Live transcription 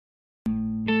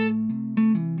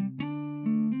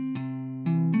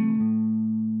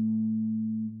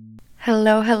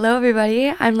Hello, everybody.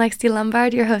 I'm Lexi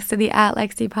Lombard, your host of the At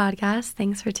Lexi podcast.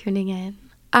 Thanks for tuning in.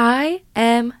 I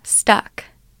am stuck.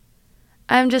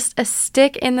 I'm just a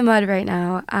stick in the mud right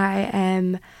now. I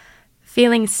am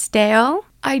feeling stale.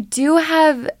 I do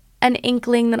have an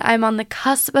inkling that I'm on the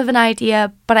cusp of an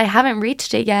idea, but I haven't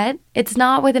reached it yet. It's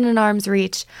not within an arm's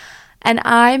reach, and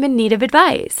I'm in need of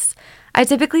advice. I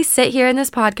typically sit here in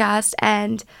this podcast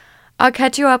and I'll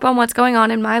catch you up on what's going on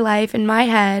in my life, in my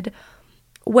head,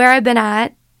 where I've been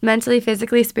at, mentally,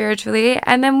 physically, spiritually,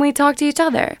 and then we talk to each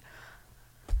other.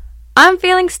 I'm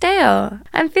feeling stale.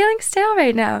 I'm feeling stale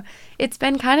right now. It's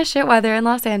been kind of shit weather in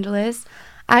Los Angeles.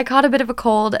 I caught a bit of a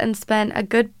cold and spent a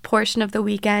good portion of the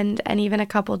weekend and even a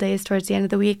couple days towards the end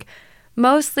of the week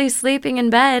mostly sleeping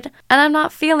in bed, and I'm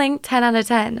not feeling 10 out of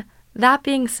 10. That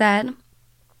being said,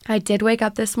 I did wake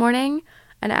up this morning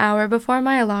an hour before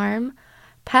my alarm,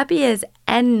 peppy as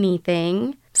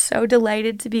anything, so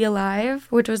delighted to be alive,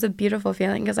 which was a beautiful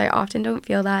feeling because I often don't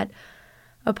feel that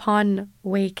upon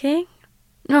waking.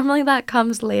 Normally that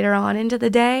comes later on into the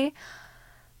day,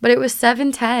 but it was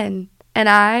 7:10 and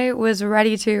I was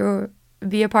ready to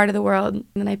be a part of the world. And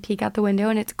then I peek out the window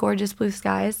and it's gorgeous blue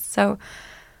skies. So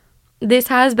this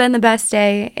has been the best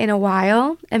day in a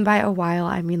while, and by a while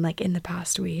I mean like in the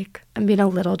past week. I'm being a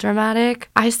little dramatic.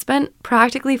 I spent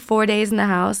practically 4 days in the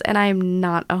house and I am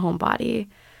not a homebody.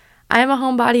 I am a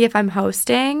homebody if I'm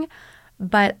hosting,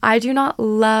 but I do not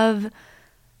love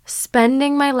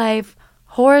spending my life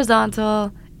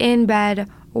horizontal in bed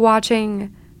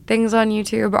watching things on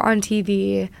YouTube or on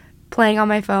TV, playing on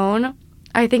my phone.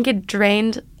 I think it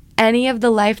drained any of the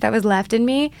life that was left in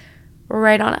me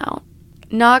right on out.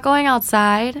 Not going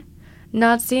outside,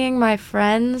 not seeing my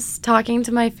friends, talking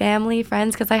to my family,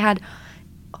 friends, because I had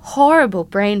horrible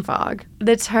brain fog.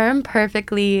 The term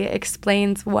perfectly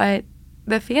explains what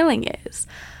the feeling is.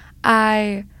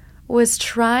 I was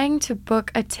trying to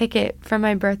book a ticket for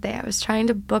my birthday. I was trying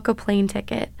to book a plane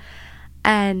ticket,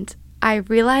 and I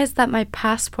realized that my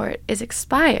passport is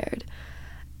expired.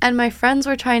 And my friends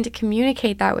were trying to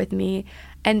communicate that with me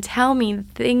and tell me the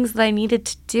things that I needed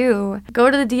to do. Go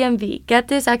to the DMV, get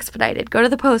this expedited, go to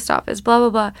the post office, blah,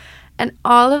 blah, blah. And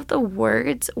all of the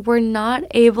words were not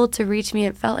able to reach me.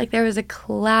 It felt like there was a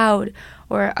cloud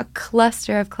or a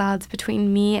cluster of clouds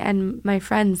between me and my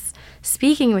friends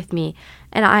speaking with me.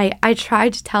 And I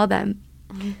tried to tell them,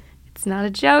 it's not a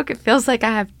joke. It feels like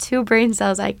I have two brain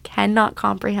cells. I cannot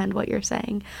comprehend what you're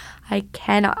saying.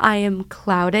 I am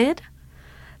clouded.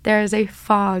 There is a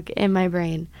fog in my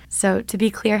brain. So to be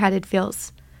clear-headed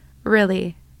feels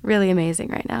really, really amazing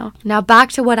right now. Now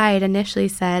back to what I had initially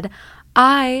said.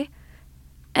 I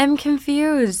am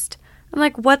confused. I'm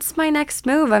like, what's my next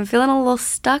move? I'm feeling a little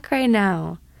stuck right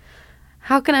now.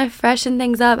 How can I freshen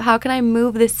things up? How can I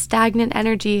move this stagnant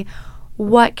energy?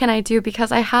 What can I do?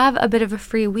 Because I have a bit of a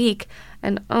free week,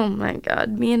 and oh my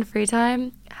God, me and free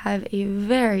time have a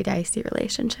very dicey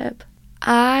relationship.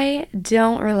 I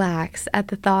don't relax at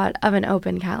the thought of an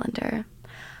open calendar.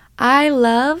 I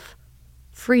love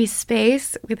free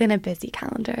space within a busy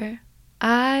calendar.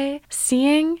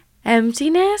 Seeing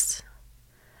emptiness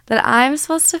that I'm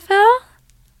supposed to fill?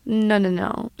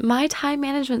 No. My time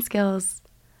management skills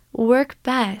work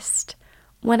best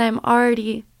when I'm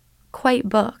already quite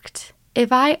booked.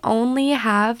 If I only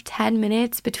have 10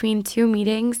 minutes between two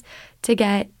meetings to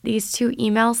get these 2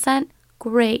 emails sent,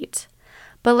 great.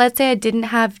 But let's say I didn't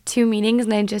have 2 meetings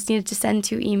and I just needed to send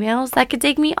 2 emails, that could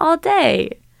take me all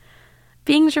day.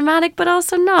 Being dramatic, but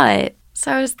also not.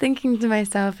 So I was thinking to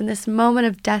myself in this moment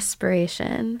of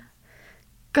desperation,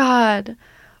 God,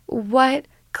 what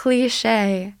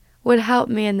cliche would help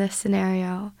me in this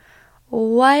scenario?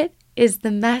 What is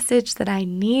the message that I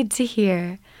need to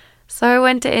hear? So I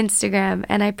went to Instagram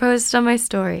and I posted on my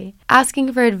story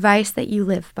asking for advice that you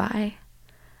live by.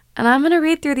 And I'm going to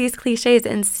read through these cliches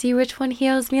and see which one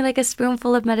heals me like a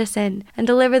spoonful of medicine and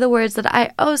deliver the words that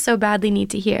I oh so badly need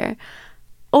to hear.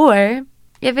 Or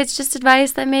if it's just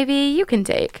advice that maybe you can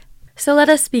take. So let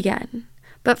us begin.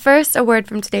 But first, a word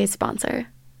from today's sponsor.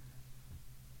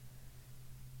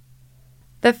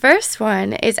 The first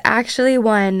one is actually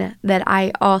one that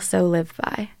I also live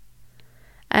by.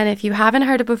 And if you haven't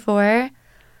heard it before,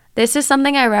 this is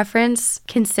something I reference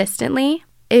consistently.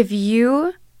 If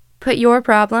you put your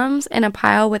problems in a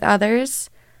pile with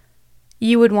others,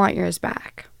 you would want yours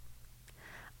back.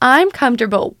 I'm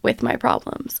comfortable with my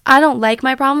problems. I don't like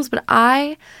my problems, but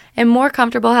I am more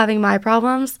comfortable having my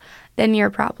problems than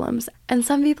your problems. And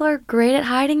some people are great at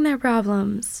hiding their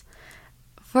problems.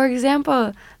 For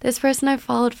example, this person I've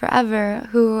followed forever,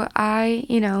 who I,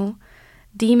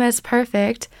 deem as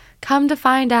perfect, come to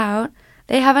find out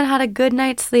they haven't had a good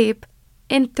night's sleep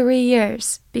in 3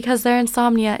 years because their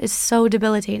insomnia is so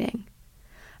debilitating.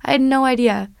 I had no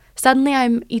idea. Suddenly,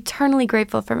 I'm eternally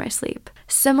grateful for my sleep.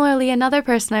 Similarly, another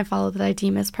person I follow that I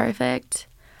deem as perfect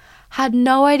had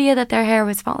no idea that their hair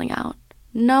was falling out.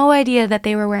 No idea that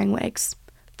they were wearing wigs.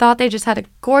 Thought they just had a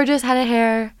gorgeous head of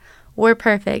hair, were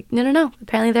perfect. No.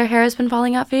 Apparently their hair has been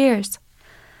falling out for years.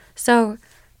 So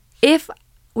if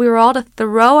we were all to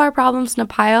throw our problems in a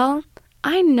pile,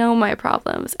 I know my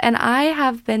problems, and I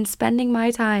have been spending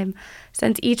my time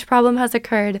since each problem has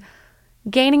occurred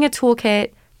gaining a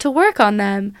toolkit to work on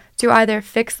them, to either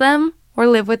fix them or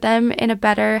live with them in a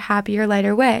better, happier,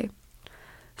 lighter way.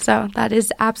 So that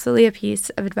is absolutely a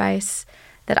piece of advice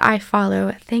that I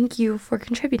follow. Thank you for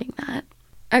contributing that.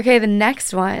 Okay, the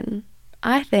next one,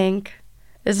 I think,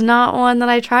 is not one that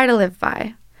I try to live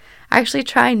by. I actually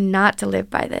try not to live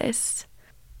by this.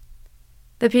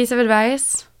 The piece of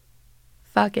advice?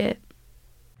 Fuck it.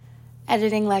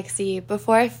 Editing Lexi,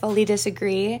 before I fully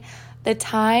disagree, the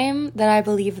time that I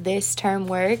believe this term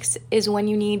works is when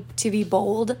you need to be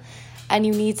bold and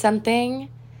you need something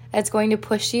that's going to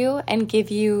push you and give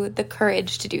you the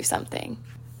courage to do something.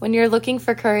 When you're looking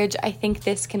for courage, I think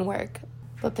this can work.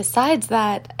 But besides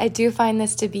that, I do find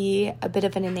this to be a bit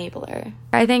of an enabler.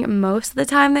 I think most of the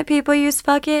time that people use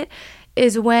fuck it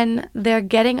is when they're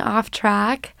getting off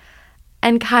track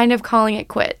and kind of calling it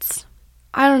quits.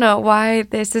 I don't know why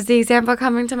this is the example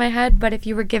coming to my head, but if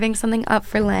you were giving something up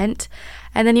for Lent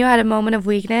and then you had a moment of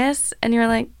weakness and you're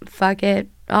like, fuck it,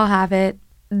 I'll have it.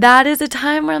 That is a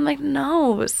time where I'm like,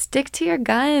 no, stick to your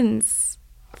guns.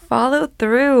 Follow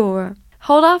through.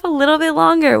 Hold off a little bit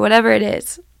longer, whatever it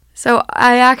is. So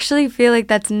I actually feel like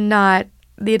that's not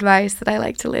the advice that I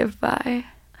like to live by.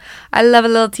 I love a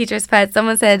little teacher's pet.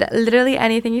 Someone said, literally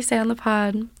anything you say on the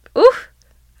pod. Ooh.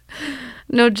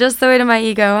 No, just the way to my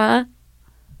ego, huh?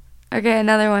 Okay,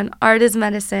 another one. Art is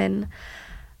medicine.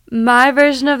 My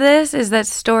version of this is that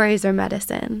stories are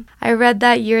medicine. I read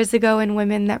that years ago in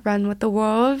Women That Run with the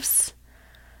Wolves.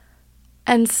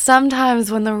 And sometimes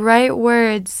when the right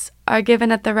words are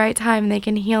given at the right time, they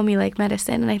can heal me like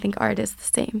medicine. And I think art is the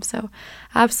same. So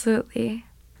absolutely.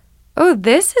 Oh,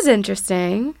 this is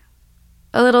interesting.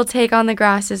 A little take on the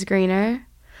grass is greener.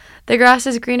 The grass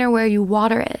is greener where you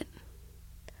water it.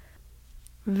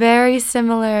 Very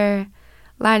similar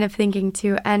line of thinking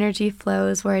to energy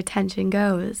flows where attention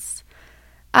goes.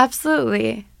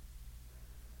 Absolutely.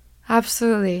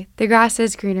 Absolutely. The grass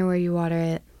is greener where you water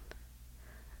it.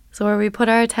 So where we put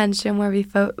our attention, where we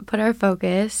put our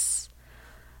focus,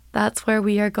 that's where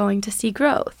we are going to see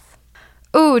growth.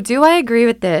 Ooh, do I agree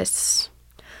with this?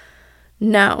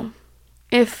 No.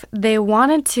 If they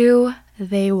wanted to,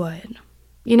 they would.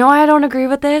 You know why I don't agree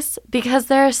with this? Because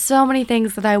there are so many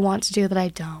things that I want to do that I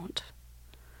don't.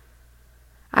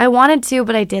 I wanted to,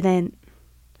 but I didn't.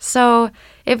 So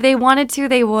if they wanted to,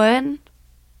 they would.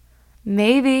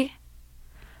 Maybe.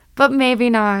 But maybe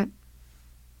not.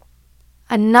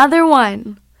 Another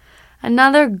one.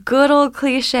 Another good old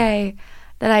cliche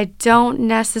that I don't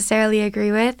necessarily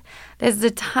agree with. There's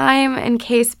the time and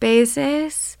case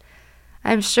basis.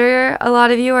 I'm sure a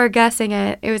lot of you are guessing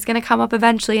it. It was going to come up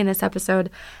eventually in this episode.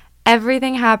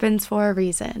 Everything happens for a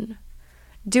reason.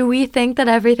 Do we think that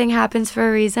everything happens for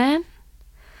a reason?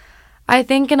 I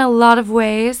think in a lot of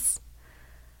ways,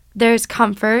 there's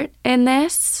comfort in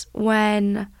this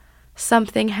when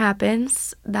something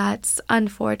happens that's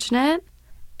unfortunate.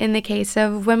 In the case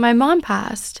of when my mom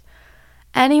passed,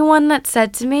 anyone that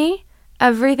said to me,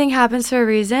 everything happens for a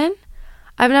reason,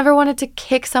 I've never wanted to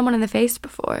kick someone in the face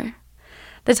before.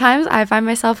 The times I find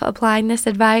myself applying this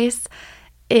advice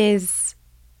is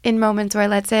in moments where,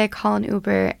 let's say I call an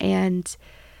Uber and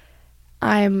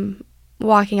I'm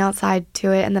walking outside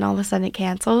to it and then all of a sudden it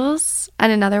cancels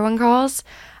and another one calls.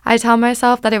 I tell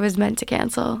myself that it was meant to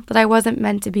cancel, that I wasn't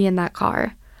meant to be in that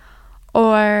car.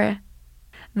 Or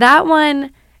that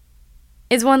one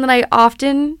is one that I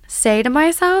often say to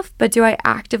myself, but do I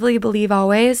actively believe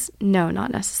always? No,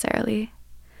 not necessarily.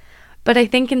 But I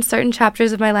think in certain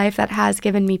chapters of my life that has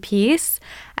given me peace,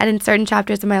 and in certain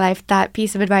chapters of my life that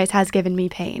piece of advice has given me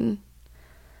pain.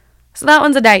 So that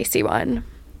one's a dicey one.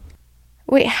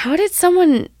 Wait, how did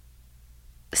someone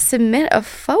submit a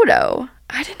photo?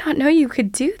 I did not know you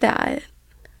could do that.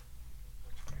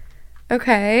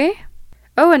 Okay.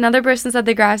 Oh, another person said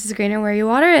the grass is greener where you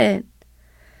water it.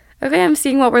 Okay, I'm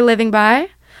seeing what we're living by. I'm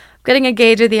getting a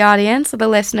gauge of the audience, of the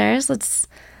listeners. Or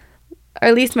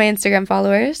at least my Instagram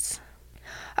followers.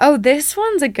 Oh, this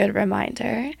one's a good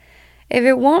reminder. If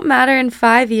it won't matter in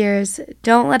 5 years,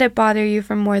 don't let it bother you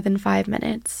for more than 5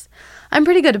 minutes. I'm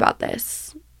pretty good about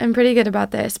this.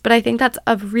 But I think that's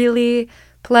a really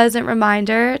pleasant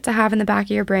reminder to have in the back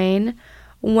of your brain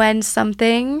when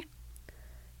something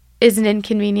is an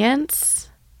inconvenience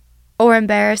or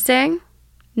embarrassing,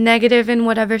 negative in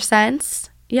whatever sense,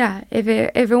 yeah, if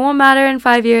it won't matter in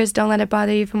 5 years, don't let it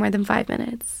bother you for more than 5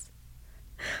 minutes.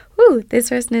 Woo, this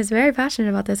person is very passionate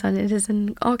about this one. It is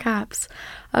in all caps.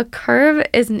 A curve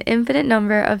is an infinite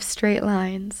number of straight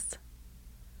lines.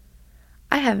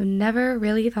 I have never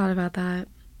really thought about that.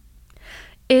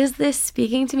 Is this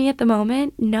speaking to me at the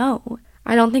moment? No.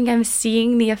 I don't think I'm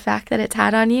seeing the effect that it's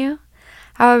had on you.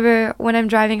 However, when I'm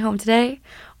driving home today,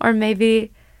 or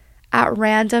maybe at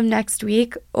random next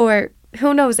week, or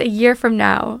who knows, a year from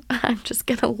now, I'm just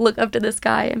going to look up to the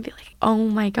sky and be like, oh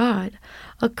my God,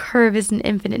 a curve is an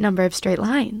infinite number of straight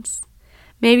lines.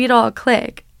 Maybe it'll all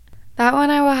click. That one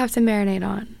I will have to marinate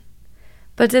on.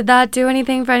 But did that do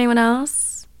anything for anyone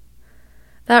else?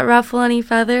 That ruffle any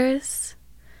feathers?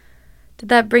 Did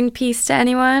that bring peace to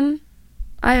anyone?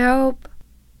 I hope.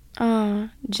 Oh,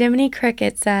 Jiminy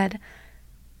Cricket said,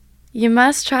 you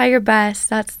must try your best.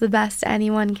 That's the best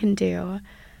anyone can do.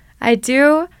 I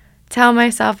do tell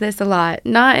myself this a lot,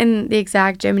 not in the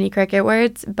exact Jiminy Cricket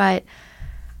words, but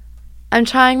I'm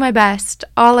trying my best.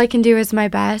 All I can do is my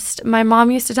best. My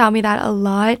mom used to tell me that a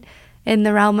lot in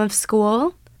the realm of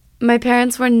school. My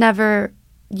parents were never,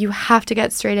 you have to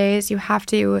get straight A's, you have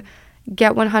to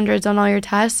get 100s on all your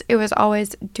tests. It was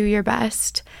always do your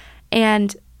best.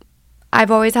 And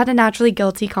I've always had a naturally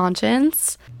guilty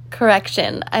conscience.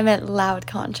 Correction, I meant loud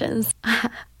conscience.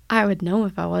 I would know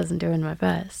if I wasn't doing my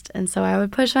best. And so I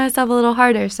would push myself a little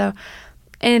harder. So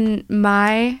in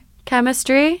my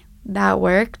chemistry, that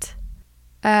worked.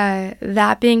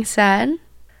 That being said,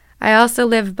 I also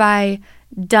live by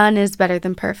done is better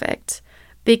than perfect.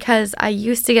 Because I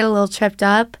used to get a little tripped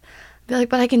up. Be like,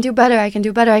 but I can do better, I can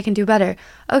do better, I can do better.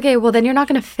 Okay, well then you're not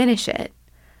going to finish it.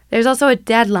 There's also a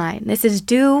deadline. This is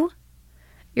due.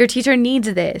 Your teacher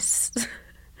needs this.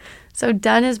 So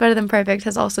done is better than perfect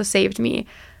has also saved me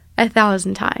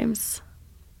 1,000 times.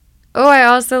 Oh, I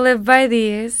also live by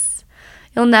these.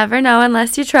 You'll never know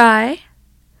unless you try.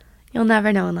 You'll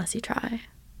never know unless you try.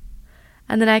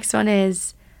 And the next one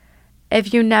is,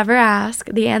 if you never ask,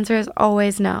 the answer is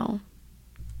always no.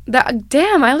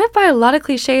 Damn, I live by a lot of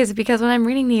cliches because when I'm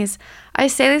reading these, I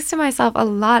say this to myself a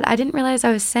lot. I didn't realize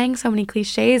I was saying so many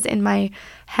cliches in my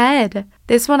head.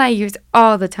 This one I use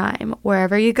all the time.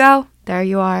 Wherever you go, there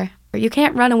you are. You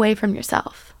can't run away from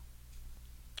yourself.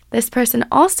 This person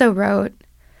also wrote,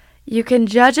 you can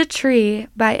judge a tree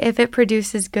by if it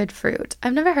produces good fruit.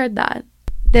 I've never heard that.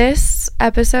 This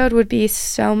episode would be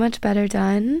so much better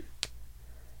done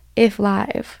if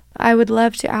live. I would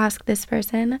love to ask this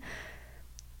person,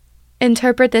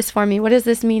 interpret this for me. What does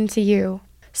this mean to you?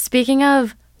 Speaking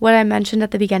of what I mentioned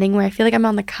at the beginning, where I feel like I'm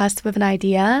on the cusp of an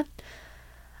idea,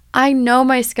 I know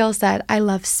my skill set. I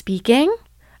love speaking.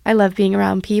 I love being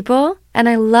around people. And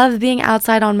I love being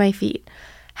outside on my feet.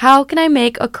 How can I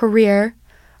make a career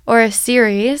or a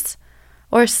series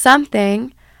or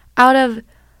something out of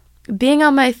being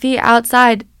on my feet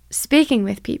outside speaking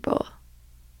with people?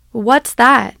 What's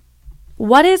that?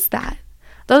 What is that?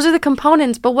 Those are the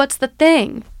components, but what's the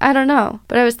thing? I don't know.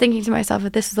 But I was thinking to myself,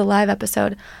 if this was a live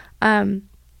episode, or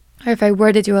if I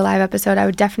were to do a live episode, I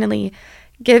would definitely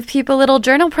give people little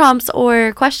journal prompts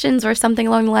or questions or something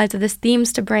along the lines of this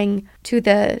themes to bring to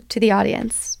the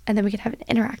audience. And then we could have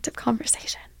an interactive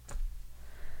conversation.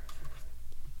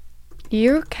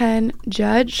 You can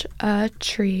judge a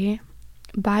tree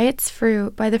by its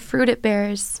fruit, by the fruit it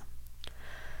bears.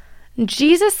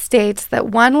 Jesus states that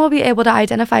one will be able to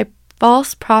identify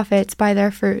false prophets by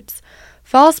their fruits.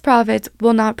 False prophets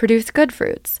will not produce good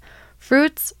fruits.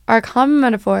 Fruits are a common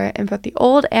metaphor in both the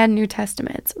Old and New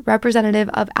Testaments, representative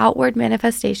of outward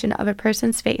manifestation of a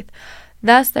person's faith,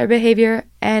 thus their behavior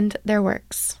and their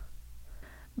works.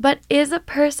 But is a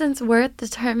person's worth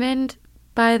determined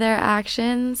by their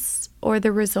actions or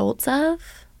the results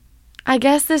of? I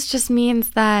guess this just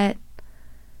means that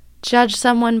judge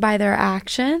someone by their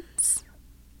actions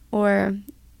or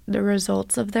the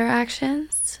results of their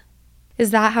actions.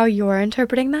 Is that how you're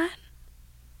interpreting that?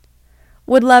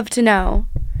 Would love to know.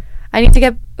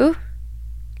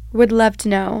 Would love to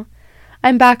know.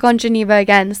 I'm back on Geneva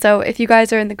again, so if you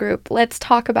guys are in the group, let's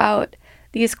talk about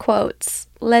these quotes.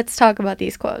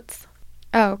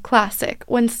 Oh, classic.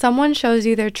 When someone shows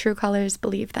you their true colors,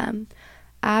 believe them.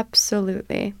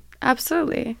 Absolutely.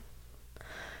 Absolutely.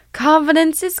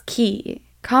 Confidence is key.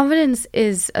 Confidence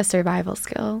is a survival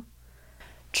skill.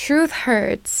 Truth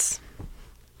hurts.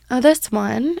 Oh, this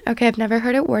one. Okay, I've never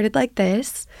heard it worded like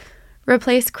this.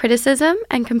 Replace criticism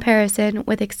and comparison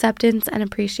with acceptance and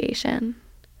appreciation.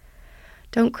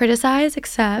 Don't criticize,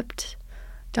 accept.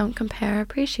 Don't compare,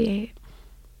 appreciate.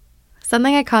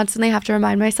 Something I constantly have to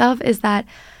remind myself is that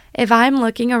if I'm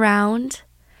looking around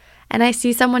and I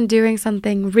see someone doing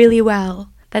something really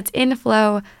well, that's in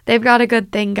flow, they've got a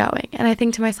good thing going, and I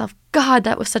think to myself, God,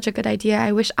 that was such a good idea.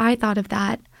 I wish I thought of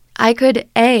that. I could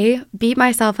A, beat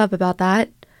myself up about that.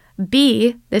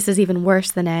 B, this is even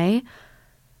worse than A,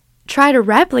 try to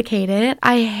replicate it.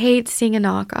 I hate seeing a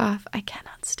knockoff. I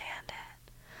cannot stand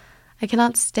it. I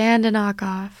cannot stand a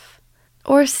knockoff.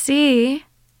 Or C,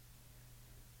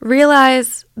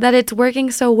 realize that it's working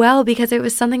so well because it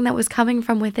was something that was coming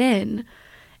from within.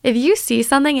 If you see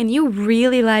something and you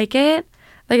really like it,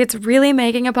 like it's really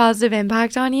making a positive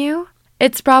impact on you,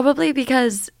 it's probably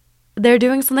because they're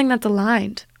doing something that's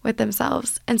aligned with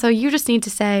themselves. And so you just need to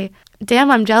say,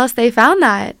 damn, I'm jealous they found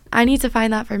that. I need to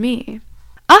find that for me.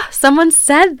 Someone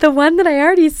said the one that I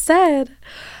already said.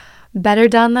 Better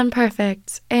done than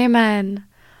perfect. Amen.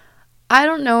 I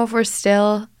don't know if we're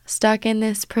still stuck in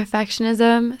this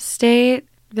perfectionism state.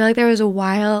 I feel like there was a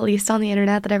while, at least on the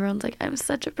internet, that everyone's like, I'm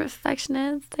such a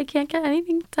perfectionist. I can't get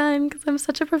anything done because I'm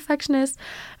such a perfectionist.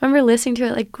 I remember listening to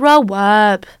it like, grow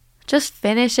up. Just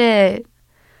finish it.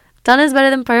 Done is better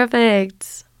than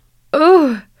perfect.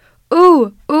 Ooh.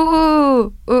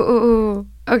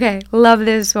 Okay, love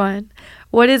this one.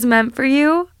 What is meant for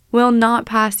you will not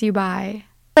pass you by.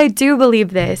 I do believe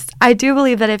this. I do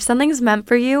believe that if something's meant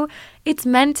for you, it's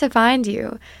meant to find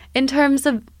you. In terms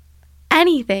of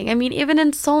anything. I mean, even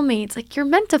in soulmates, like you're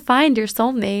meant to find your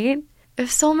soulmate. If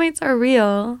soulmates are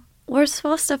real, we're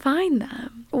supposed to find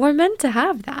them. We're meant to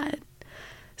have that.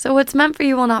 So what's meant for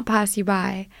you will not pass you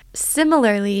by.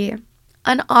 Similarly,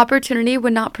 an opportunity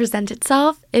would not present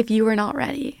itself if you were not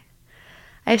ready.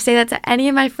 I say that to any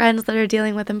of my friends that are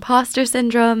dealing with imposter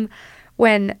syndrome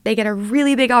when they get a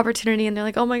really big opportunity and they're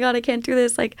like, oh my God, I can't do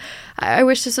this. Like, I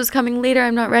wish this was coming later.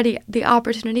 I'm not ready. The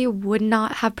opportunity would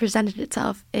not have presented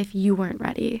itself if you weren't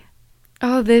ready.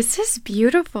 Oh, this is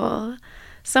beautiful.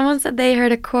 Someone said they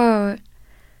heard a quote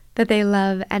that they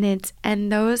love, and it's,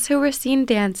 and those who were seen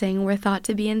dancing were thought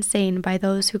to be insane by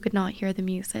those who could not hear the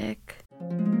music.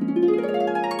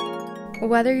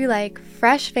 Whether you like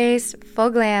fresh face, full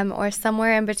glam, or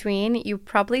somewhere in between, you've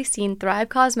probably seen Thrive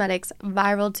Causemetics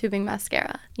Viral Tubing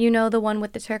Mascara. You know, the one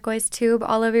with the turquoise tube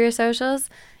all over your socials?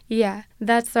 Yeah,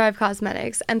 that's Thrive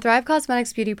Causemetics. And Thrive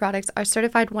Causemetics beauty products are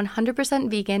certified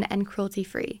 100% vegan and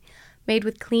cruelty-free. Made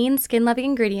with clean, skin-loving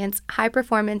ingredients, high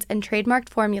performance, and trademarked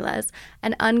formulas,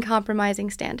 and uncompromising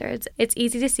standards. It's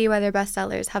easy to see why their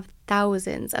bestsellers have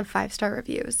thousands of 5-star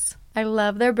reviews. I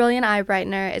love their Brilliant Eye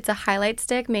Brightener. It's a highlight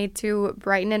stick made to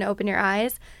brighten and open your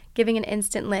eyes, giving an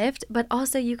instant lift, but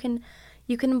also you can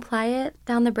apply it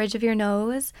down the bridge of your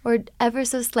nose or ever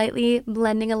so slightly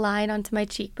blending a line onto my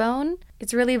cheekbone.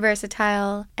 It's really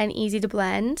versatile and easy to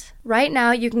blend. Right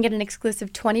now, you can get an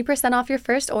exclusive 20% off your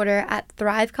first order at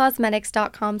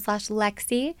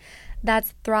thrivecausemetics.com/Lexi.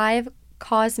 That's Thrive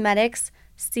Causemetics,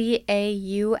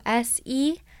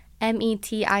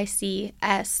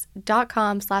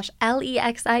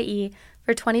 CAUSEMETICS.com/LEXIE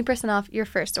for 20% off your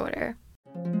first order.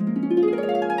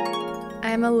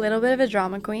 I'm a little bit of a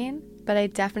drama queen, but I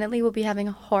definitely will be having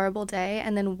a horrible day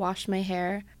and then wash my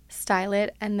hair, style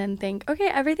it, and then think, okay,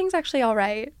 everything's actually all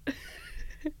right.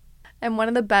 And one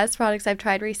of the best products I've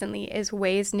tried recently is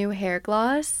Ouai's new hair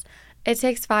gloss. It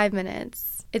takes 5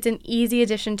 minutes. It's an easy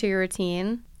addition to your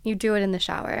routine. You do it in the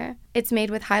shower. It's made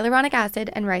with hyaluronic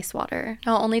acid and rice water.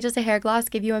 Not only does a hair gloss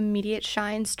give you immediate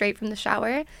shine straight from the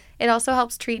shower, it also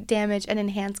helps treat damage and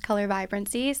enhance color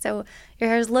vibrancy, so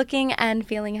your hair is looking and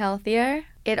feeling healthier.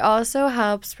 It also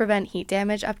helps prevent heat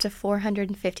damage up to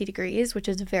 450 degrees, which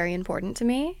is very important to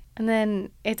me. And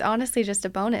then it's honestly just a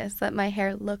bonus that my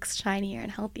hair looks shinier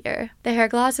and healthier. The hair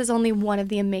gloss is only one of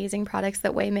the amazing products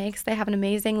that Ouai makes. They have an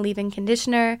amazing leave-in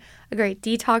conditioner, a great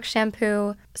detox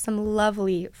shampoo, some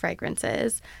lovely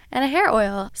fragrances, and a hair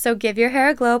oil. So give your hair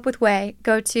a glow up with Ouai.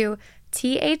 Go to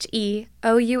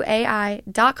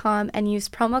THEOUAI.com and use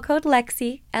promo code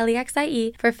LEXIE,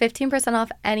 LEXIE, for 15%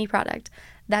 off any product.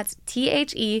 That's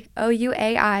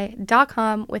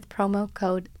THEOUAI.com with promo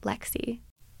code LEXIE.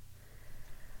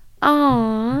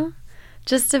 Aww,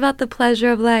 just about the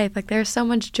pleasure of life. Like, there's so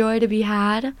much joy to be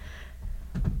had.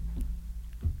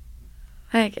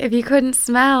 Like, if you couldn't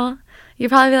smell, you'd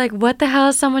probably be like, what the hell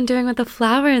is someone doing with a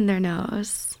flower in their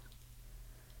nose?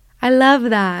 I love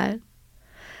that.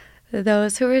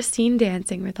 Those who were seen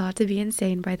dancing were thought to be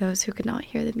insane by those who could not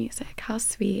hear the music. How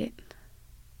sweet.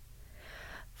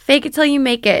 Fake it till you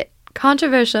make it.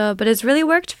 Controversial, but it's really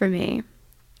worked for me.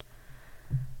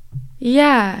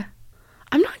 Yeah.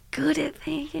 I'm not good at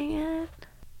faking it.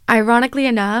 Ironically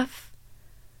enough,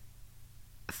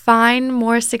 find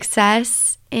more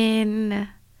success in...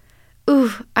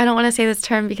 I don't want to say this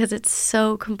term because it's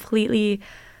so completely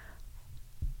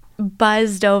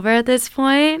buzzed over at this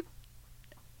point,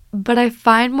 but I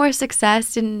find more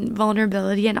success in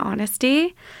vulnerability and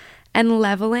honesty and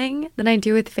leveling than I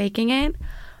do with faking it.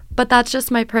 But that's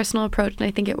just my personal approach, and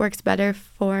I think it works better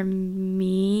for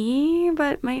me,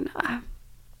 but might not.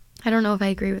 I don't know if I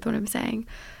agree with what I'm saying.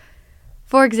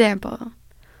 For example,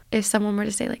 if someone were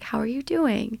to say, like, how are you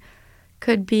doing?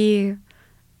 Could be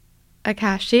a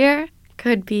cashier,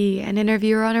 could be an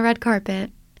interviewer on a red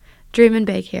carpet. Dreaming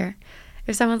big here.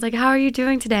 If someone's like, how are you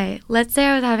doing today? Let's say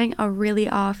I was having a really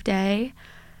off day.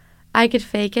 I could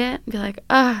fake it and be like,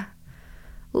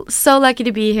 so lucky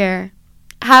to be here.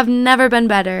 Have never been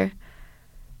better.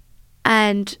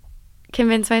 And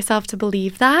convince myself to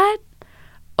believe that.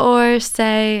 Or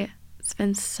say, it's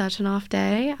been such an off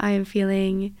day. I am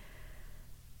feeling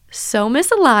so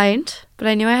misaligned, but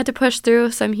I knew I had to push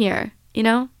through, so I'm here. You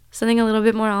know? Something a little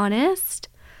bit more honest.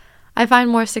 I find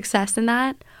more success in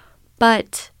that.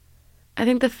 But I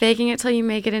think the faking it till you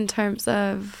make it in terms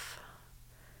of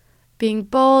being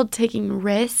bold, taking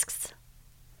risks,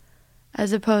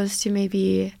 as opposed to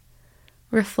maybe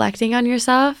reflecting on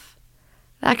yourself,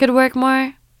 that could work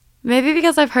more. Maybe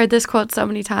because I've heard this quote so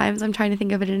many times, I'm trying to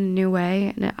think of it in a new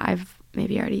way, and I've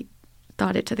maybe already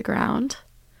thought it to the ground.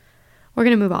 We're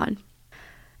going to move on.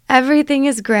 Everything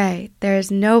is gray. There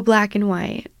is no black and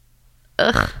white.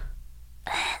 Ugh.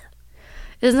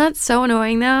 Isn't that so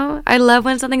annoying, though? I love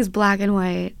when something's black and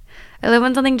white. I love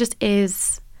when something just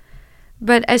is.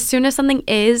 But as soon as something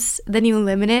is, then you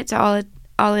limit it to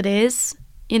all it is,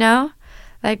 you know?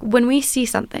 Like, when we see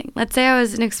something, let's say I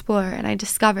was an explorer and I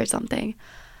discovered something,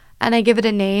 and I give it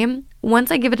a name.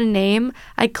 Once I give it a name,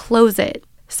 I close it.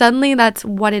 Suddenly, that's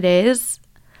what it is.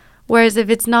 Whereas if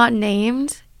it's not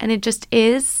named and it just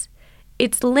is,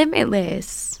 it's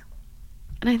limitless.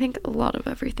 And I think a lot of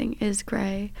everything is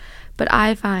gray. But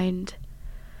I find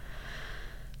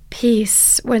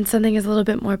peace when something is a little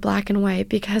bit more black and white,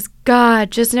 because God,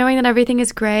 just knowing that everything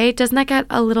is gray, doesn't that get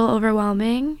a little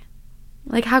overwhelming?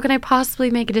 Like, how can I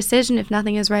possibly make a decision if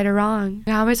nothing is right or wrong?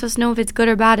 How am I supposed to know if it's good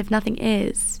or bad if nothing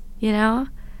is, you know?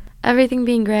 Everything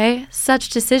being gray, such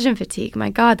decision fatigue. My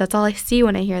God, that's all I see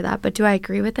when I hear that. But do I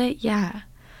agree with it? Yeah.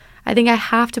 I think I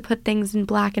have to put things in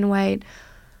black and white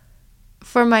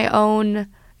for my own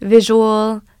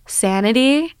visual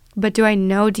sanity. But do I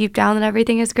know deep down that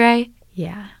everything is gray?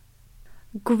 Yeah.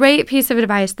 Great piece of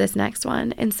advice, this next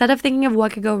one. Instead of thinking of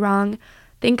what could go wrong,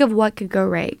 think of what could go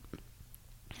right.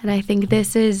 And I think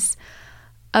this is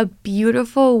a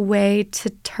beautiful way to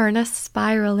turn a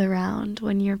spiral around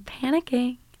when you're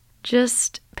panicking.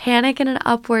 Just panic in an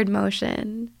upward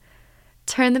motion.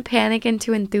 Turn the panic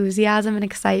into enthusiasm and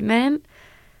excitement.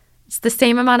 It's the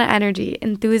same amount of energy.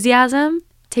 Enthusiasm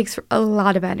takes a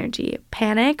lot of energy.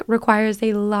 Panic requires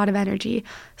a lot of energy.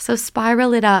 So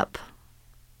spiral it up.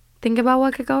 Think about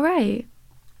what could go right.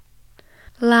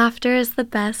 Laughter is the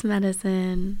best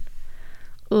medicine.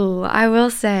 Ooh, I will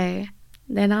say,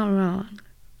 they're not wrong.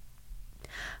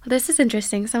 Well, this is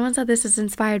interesting. Someone said this is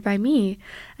inspired by me.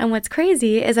 And what's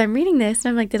crazy is I'm reading this and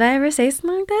I'm like, did I ever say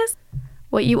something like this?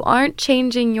 What you aren't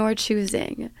changing, you're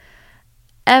choosing.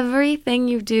 Everything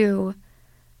you do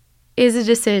is a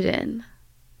decision.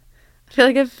 I feel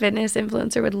like a fitness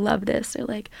influencer would love this. They're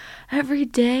like, every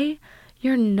day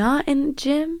you're not in the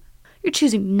gym, you're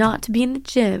choosing not to be in the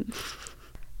gym.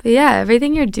 But yeah,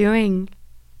 everything you're doing,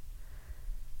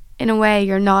 in a way,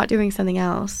 you're not doing something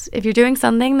else. If you're doing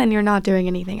something, then you're not doing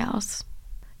anything else.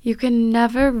 You can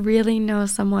never really know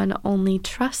someone, only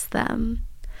trust them.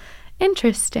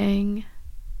 Interesting.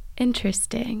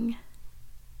 Interesting.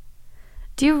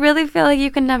 Do you really feel like you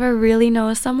can never really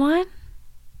know someone?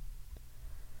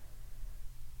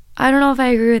 I don't know if I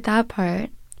agree with that part.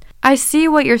 I see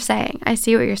what you're saying.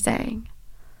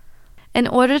 In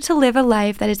order to live a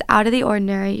life that is out of the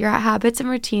ordinary, your habits and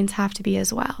routines have to be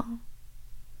as well.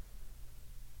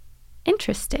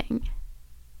 Interesting.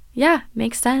 Yeah,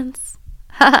 makes sense.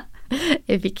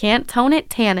 If you can't tone it,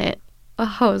 tan it.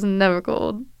 Oh, it was never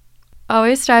gold.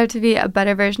 Always strive to be a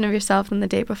better version of yourself than the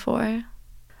day before.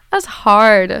 That's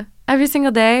hard. Every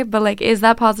single day, but like, is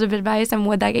that positive advice and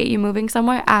would that get you moving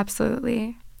somewhere?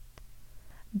 Absolutely.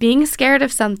 Being scared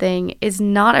of something is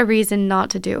not a reason not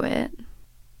to do it.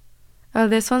 Oh,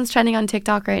 this one's trending on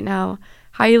TikTok right now.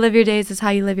 How you live your days is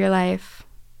how you live your life.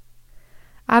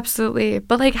 Absolutely.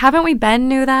 But like, haven't we been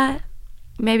knew that?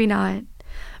 Maybe not.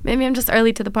 Maybe I'm just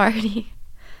early to the party.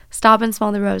 Stop and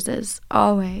smell the roses.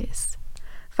 Always.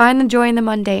 Find the joy in the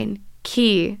mundane.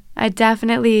 Key. I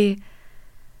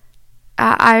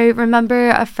remember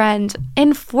a friend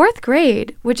in 4th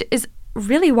grade, which is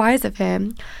really wise of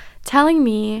him, telling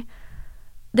me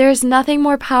There's nothing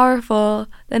more powerful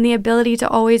than the ability to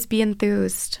always be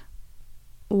enthused.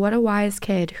 What a wise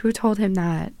kid. Who told him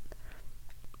that?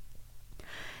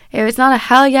 If it's not a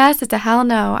hell yes, it's a hell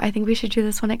no. I think we should do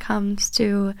this when it comes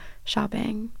to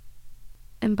shopping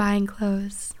and buying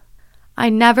clothes. I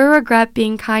never regret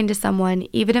being kind to someone,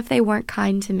 even if they weren't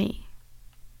kind to me.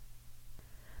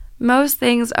 Most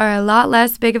things are a lot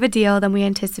less big of a deal than we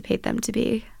anticipate them to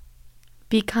be.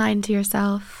 Be kind to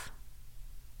yourself.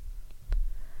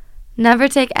 Never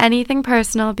take anything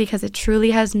personal because it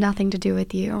truly has nothing to do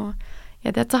with you.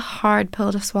 Yeah, that's a hard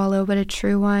pill to swallow, but a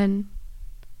true one.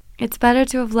 It's better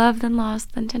to have loved than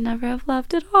lost than to never have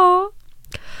loved at all.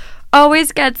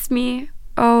 Always gets me.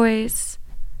 Always.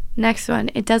 Next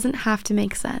one. It doesn't have to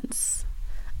make sense.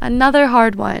 Another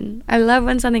hard one. I love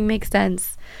when something makes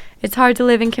sense. It's hard to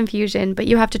live in confusion, but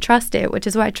you have to trust it, which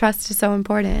is why trust is so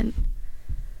important.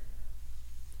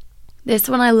 This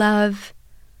one I love.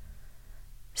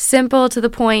 Simple, to the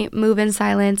point, move in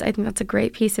silence. I think that's a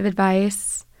great piece of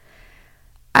advice.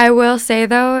 I will say,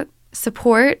 though,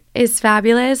 support is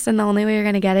fabulous, and the only way you're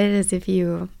going to get it is if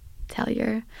you tell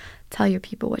your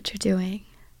people what you're doing.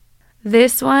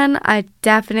 This one, I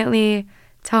definitely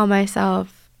tell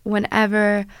myself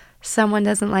whenever someone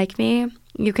doesn't like me,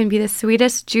 you can be the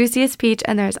sweetest, juiciest peach,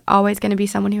 and there's always going to be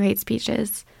someone who hates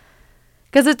peaches.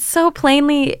 Because it's so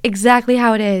plainly exactly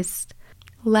how it is.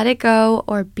 Let it go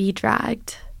or be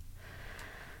dragged.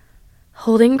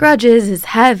 Holding grudges is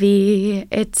heavy.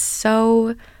 It's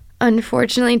so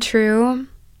unfortunately true.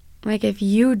 Like, if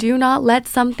you do not let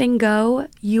something go,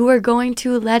 you are going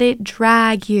to let it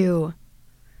drag you.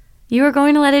 You are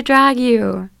going to let it drag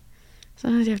you.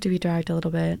 Sometimes you have to be dragged a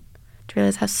little bit to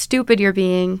realize how stupid you're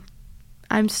being.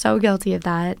 I'm so guilty of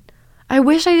that. I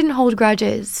wish I didn't hold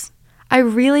grudges. I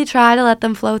really try to let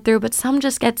them flow through, but some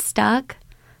just get stuck.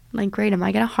 I'm like, great, am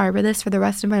I going to harbor this for the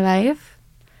rest of my life?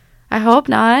 I hope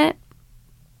not.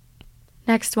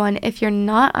 Next one, if you're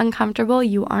not uncomfortable,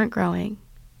 you aren't growing.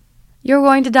 You're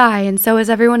going to die, and so is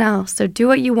everyone else, so do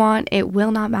what you want. It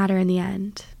will not matter in the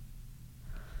end.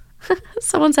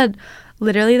 Someone said,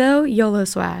 literally though, YOLO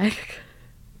swag.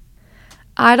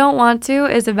 I don't want to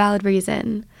is a valid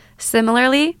reason.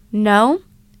 Similarly, no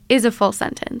is a full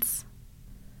sentence.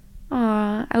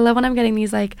 Aw, I love when I'm getting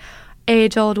these like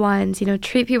age-old ones,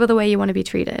 treat people the way you want to be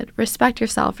treated. Respect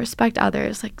yourself, respect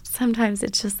others. Like, sometimes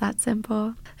it's just that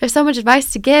simple. There's so much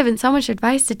advice to give and so much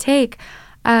advice to take,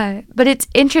 but it's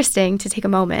interesting to take a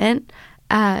moment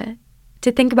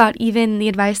to think about even the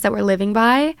advice that we're living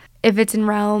by, if it's in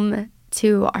realm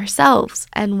to ourselves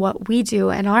and what we do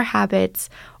and our habits,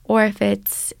 or if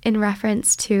it's in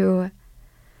reference to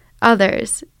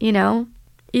others,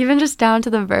 even just down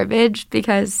to the verbiage,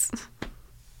 because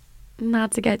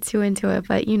not to get too into it,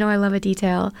 but I love a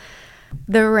detail.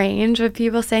 The range of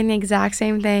people saying the exact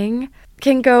same thing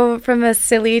can go from as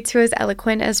silly to as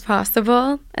eloquent as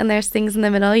possible, and there's things in the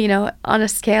middle, on a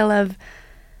scale of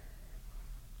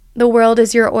the world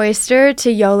is your oyster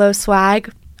to YOLO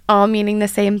swag, all meaning the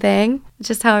same thing,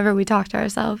 just however we talk to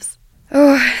ourselves.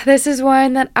 Oh, this is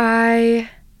one that I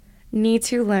need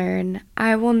to learn.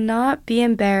 I will not be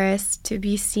embarrassed to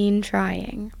be seen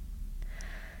trying.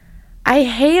 I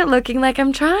hate looking like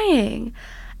I'm trying.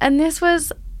 And this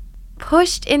was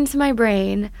pushed into my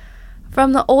brain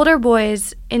from the older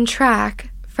boys in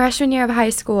track, freshman year of high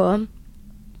school.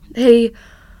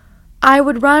 I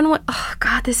would run with, oh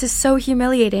God, this is so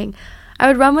humiliating. I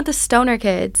would run with the stoner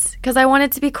kids because I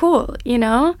wanted to be cool,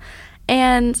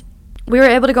 And we were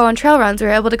able to go on trail runs. We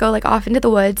were able to go like off into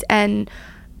the woods and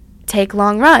take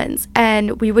long runs.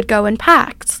 And we would go in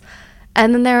packs.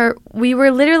 And then we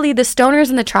were literally the stoners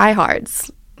and the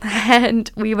tryhards. And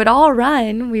we would all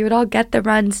run. We would all get the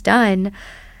runs done.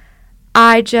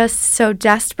 I just so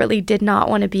desperately did not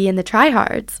want to be in the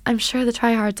tryhards. I'm sure the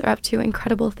tryhards are up to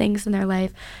incredible things in their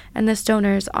life, and the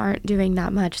stoners aren't doing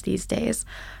that much these days.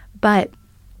 But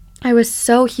I was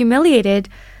so humiliated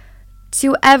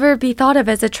to ever be thought of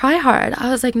as a tryhard. I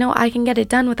was like, no, I can get it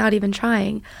done without even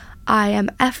trying. I am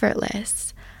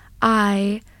effortless.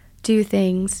 I do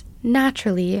things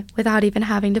naturally without even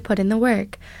having to put in the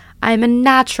work. I'm a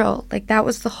natural. Like, that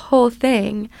was the whole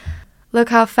thing. Look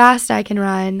how fast I can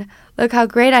run. Look how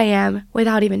great I am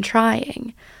without even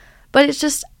trying. But it's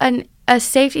just a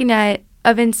safety net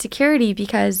of insecurity,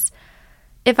 because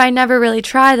if I never really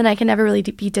try, then I can never really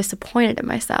be disappointed in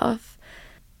myself.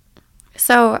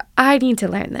 So I need to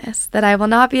learn this, that I will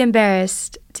not be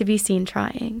embarrassed to be seen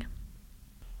trying.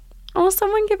 Oh,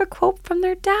 someone give a quote from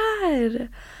their dad.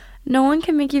 No one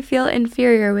can make you feel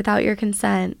inferior without your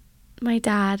consent. My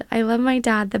dad. I love my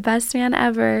dad. The best man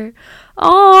ever.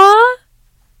 Aww.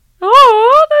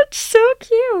 Oh, that's so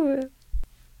cute.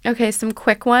 Okay, some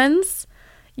quick ones.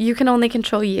 You can only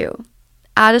control you.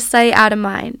 Out of sight, out of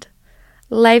mind.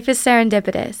 Life is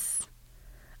serendipitous.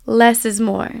 Less is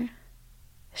more.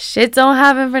 Shit don't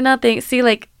happen for nothing. See,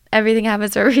 like, everything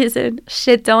happens for a reason.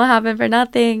 Shit don't happen for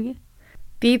nothing.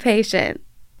 Be patient.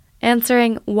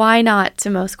 Answering why not to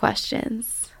most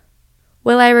questions.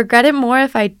 Will I regret it more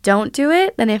if I don't do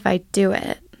it than if I do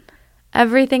it?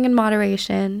 Everything in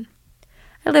moderation.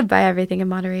 I live by everything in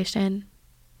moderation.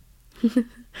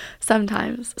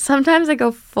 Sometimes I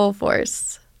go full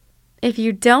force. If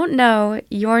you don't know,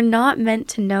 you're not meant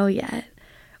to know yet.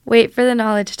 Wait for the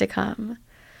knowledge to come.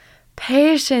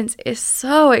 Patience is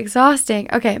so exhausting.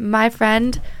 Okay, my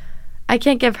friend, I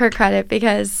can't give her credit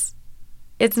because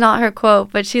it's not her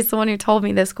quote, but she's the one who told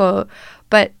me this quote.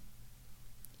 But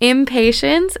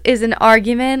impatience is an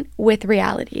argument with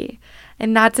reality.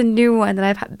 And that's a new one that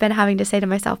I've been having to say to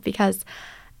myself, because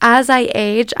as I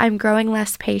age, I'm growing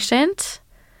less patient.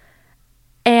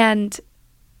 And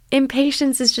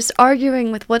impatience is just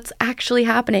arguing with what's actually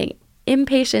happening.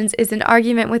 Impatience is an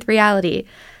argument with reality.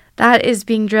 That is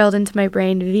being drilled into my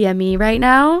brain via me right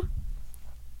now.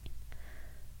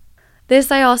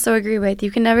 This I also agree with.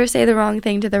 You can never say the wrong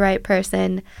thing to the right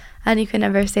person, and you can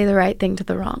never say the right thing to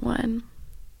the wrong one.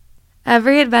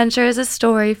 Every adventure is a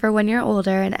story for when you're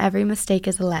older, and every mistake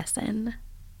is a lesson.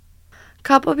 A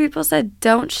couple people said,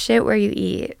 don't shit where you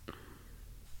eat.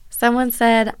 Someone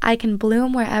said, I can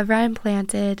bloom wherever I'm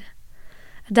planted.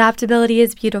 Adaptability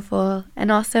is beautiful,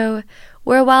 and also,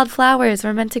 we're wildflowers.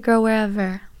 We're meant to grow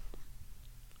wherever.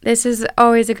 This is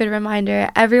always a good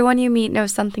reminder. Everyone you meet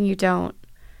knows something you don't.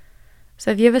 So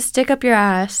if you have a stick up your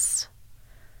ass,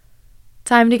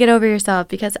 time to get over yourself,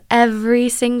 because every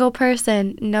single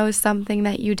person knows something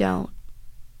that you don't.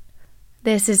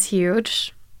 This is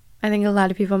huge. I think a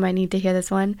lot of people might need to hear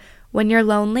this one. When you're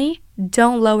lonely,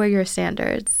 don't lower your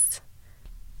standards.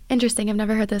 Interesting, I've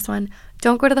never heard this one.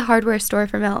 Don't go to the hardware store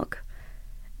for milk.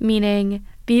 Meaning,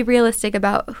 be realistic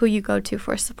about who you go to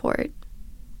for support.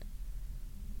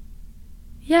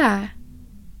 Yeah.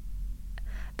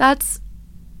 That's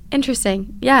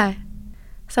interesting. Yeah.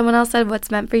 Someone else said,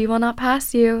 what's meant for you will not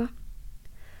pass you.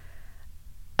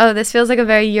 Oh, this feels like a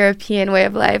very European way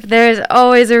of life. There is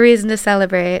always a reason to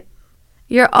celebrate.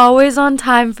 You're always on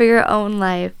time for your own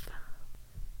life.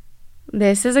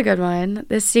 This is a good one.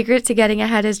 The secret to getting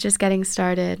ahead is just getting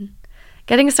started.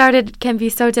 Getting started can be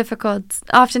so difficult.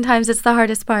 Oftentimes it's the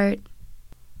hardest part.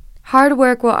 Hard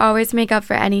work will always make up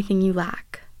for anything you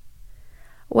lack.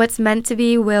 What's meant to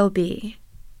be will be.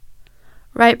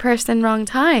 Right person, wrong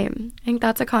time. I think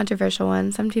that's a controversial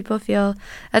one. Some people feel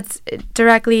that's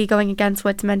directly going against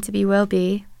what's meant to be will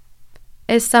be.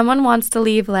 If someone wants to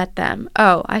leave, let them.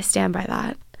 Oh, I stand by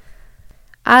that.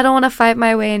 I don't want to fight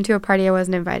my way into a party I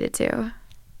wasn't invited to.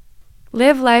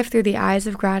 Live life through the eyes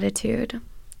of gratitude.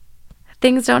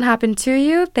 Things don't happen to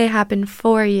you, they happen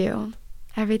for you.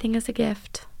 Everything is a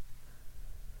gift.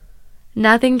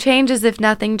 Nothing changes if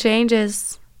nothing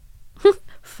changes.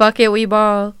 Fuck it, we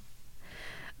ball.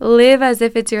 Live as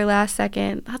if it's your last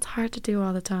second. That's hard to do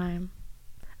all the time.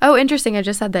 Oh, interesting, I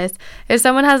just said this. If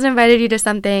someone hasn't invited you to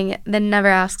something, then never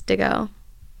ask to go.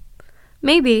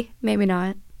 Maybe, maybe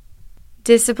not.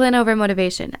 Discipline over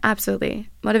motivation. Absolutely.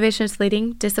 Motivation is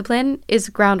fleeting. Discipline is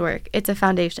groundwork. It's a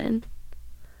foundation.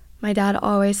 My dad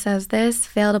always says this.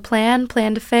 Fail to plan,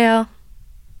 plan to fail.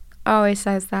 Always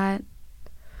says that.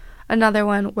 Another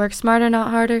one. Work smarter, not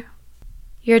harder.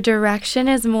 Your direction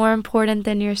is more important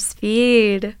than your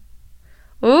speed.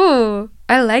 Ooh,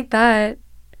 I like that.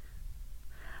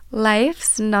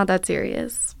 Life's not that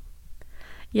serious.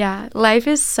 Yeah, life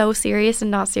is so serious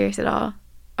and not serious at all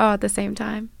at the same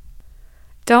time.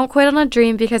 Don't quit on a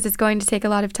dream because it's going to take a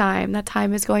lot of time. That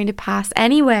time is going to pass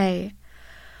anyway.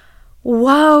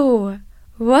 Whoa,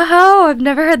 I've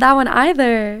never heard that one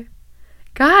either.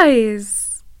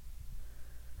 Guys,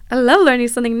 I love learning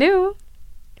something new.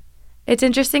 It's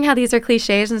interesting how these are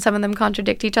cliches and some of them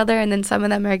contradict each other, and then some of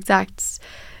them are exact,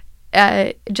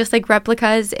 just like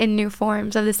replicas in new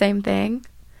forms of the same thing.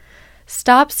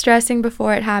 Stop stressing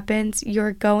before it happens.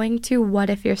 You're going to what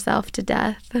if yourself to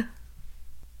death.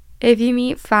 If you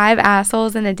meet 5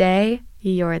 assholes in a day,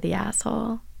 you're the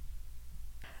asshole.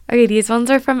 Okay, these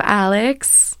ones are from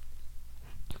Alex,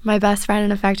 my best friend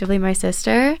and effectively my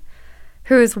sister,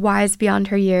 who is wise beyond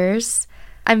her years.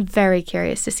 I'm very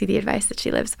curious to see the advice that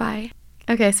she lives by.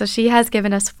 Okay, so she has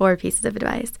given us 4 pieces of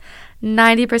advice.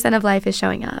 90% of life is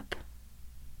showing up.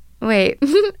 Wait,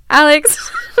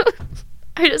 Alex,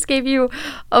 I just gave you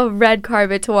a red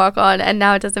carpet to walk on and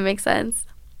now it doesn't make sense.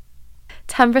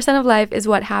 10% of life is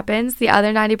what happens. The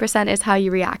other 90% is how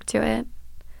you react to it.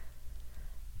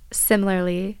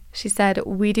 similarly. She said,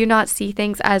 we do not see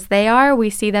things as they are, we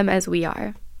see them as we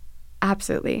are.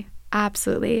 Absolutely.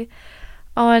 Absolutely.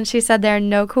 Oh, and she said there are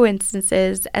no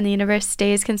coincidences and the universe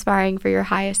stays conspiring for your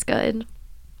highest good.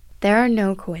 There are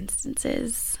no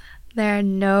coincidences. There are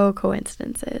no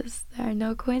coincidences. There are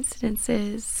no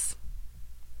coincidences.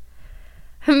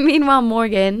 Meanwhile,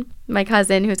 Morgan, my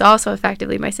cousin, who's also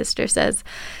effectively my sister, says,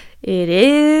 it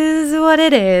is what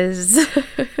it is.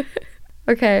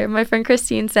 Okay, my friend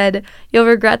Christine said, you'll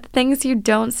regret the things you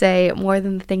don't say more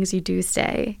than the things you do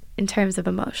say in terms of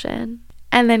emotion.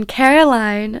 And then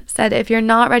Caroline said, if you're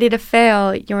not ready to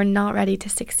fail, you're not ready to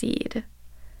succeed.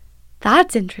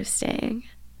 That's interesting.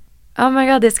 Oh my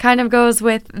God, this kind of goes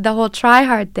with the whole try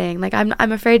hard thing. Like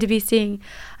I'm afraid to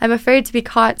be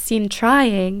caught seen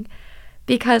trying,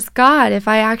 because God, if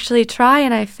I actually try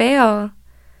and I fail,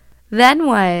 then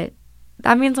what?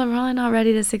 That means I'm probably not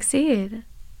ready to succeed.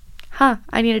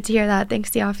 I needed to hear that. Thanks,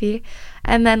 Diafi.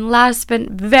 And then last but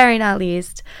very not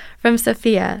least, from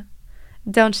Sophia,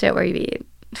 don't shit where you eat.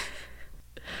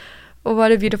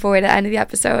 What a beautiful way to end the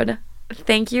episode.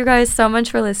 Thank you guys so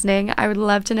much for listening. I would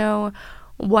love to know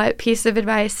what piece of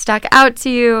advice stuck out to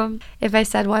you, if I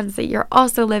said ones that you're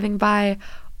also living by,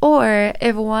 or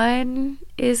if one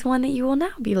is one that you will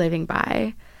now be living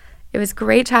by. It was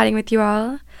great chatting with you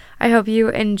all. I hope you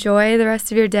enjoy the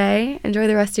rest of your day, enjoy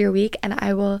the rest of your week, and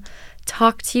I will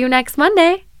talk to you next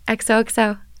Monday.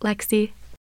 XOXO, Lexi.